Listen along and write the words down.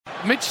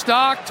Mitch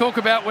Starc, talk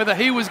about whether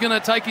he was going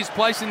to take his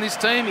place in this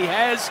team. He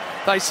has.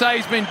 They say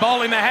he's been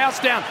bowling the house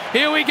down.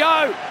 Here we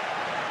go.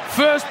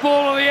 First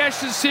ball of the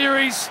Ashes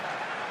series.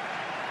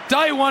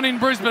 Day one in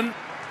Brisbane.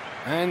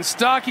 And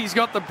Starkey's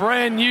got the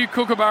brand new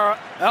Kookaburra.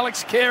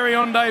 Alex Carey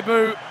on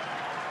debut.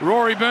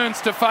 Rory Burns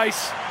to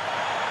face.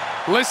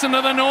 Listen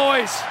to the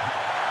noise.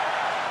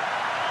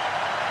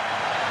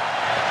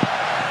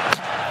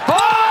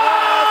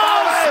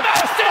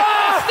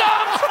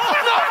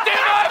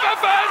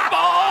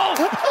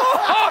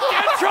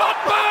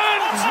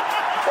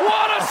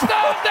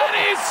 That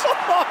is,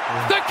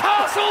 the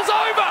castle's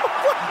over.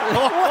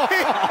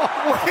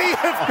 We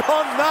have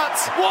gone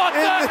nuts. What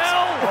the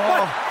hell?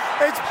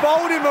 It's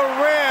bowled him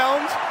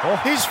around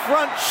his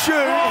front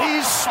shoe.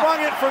 He's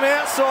swung it from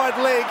outside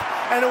leg,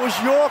 and it was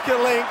Yorker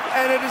length,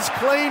 and it has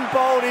clean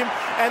bowled him,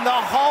 and the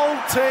whole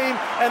team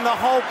and the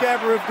whole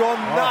Gabba have gone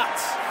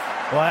nuts.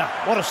 Wow,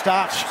 what a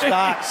start.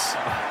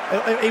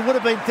 He would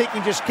have been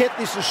thinking, just get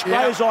this as straight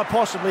as I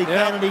possibly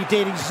can, and he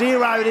did. He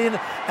zeroed in,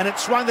 and it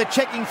swung the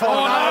checking for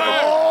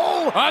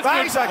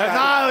He's okay.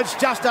 No, it's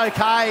just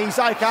okay. He's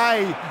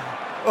okay.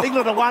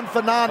 England are 1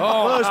 for none.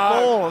 First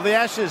ball of the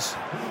Ashes.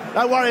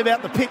 Don't worry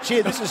about the pitch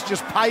here. This is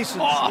just pace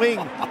and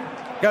swing.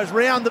 Goes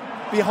round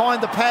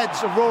behind the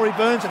pads of Rory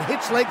Burns and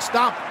hits leg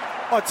stump.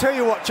 I tell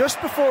you what, just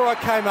before I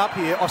came up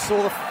here, I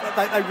saw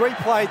they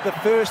replayed the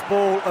first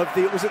ball of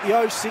the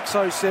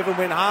 06-07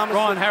 when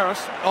Ryan Harris.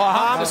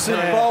 Harmison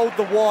bowled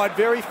the wide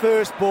very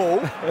first ball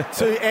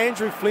to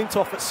Andrew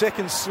Flintoff at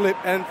second slip,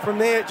 and from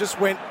there it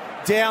just went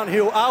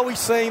downhill. Are we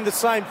seeing the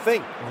same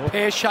thing?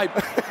 Pear shape.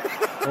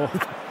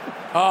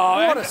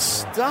 What a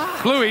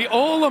start. Bluey,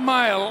 all the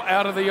mail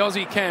out of the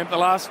Aussie camp the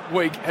last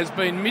week has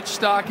been Mitch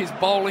Starc is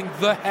bowling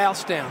the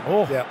house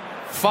down.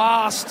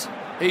 Fast.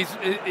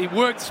 He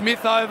worked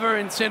Smith over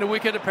in centre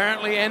wicket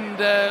apparently, and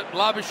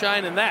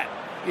Labuschagne, and that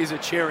is a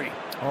cherry.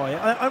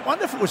 I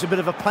wonder if it was a bit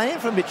of a plan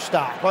for Mitch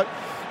Starc. Like,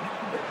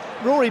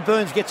 Rory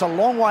Burns gets a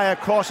long way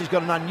across. He's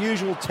got an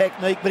unusual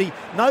technique, but he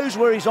knows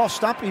where his off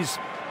stump is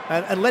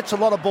and lets a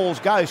lot of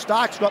balls go.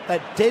 Stark's got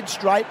that dead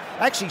straight,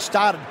 actually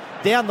started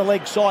down the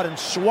leg side and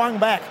swung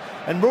back,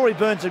 and Rory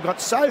Burns had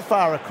got so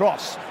far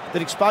across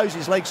that exposed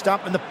his leg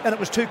stump, and it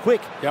was too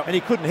quick, and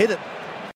he couldn't hit it.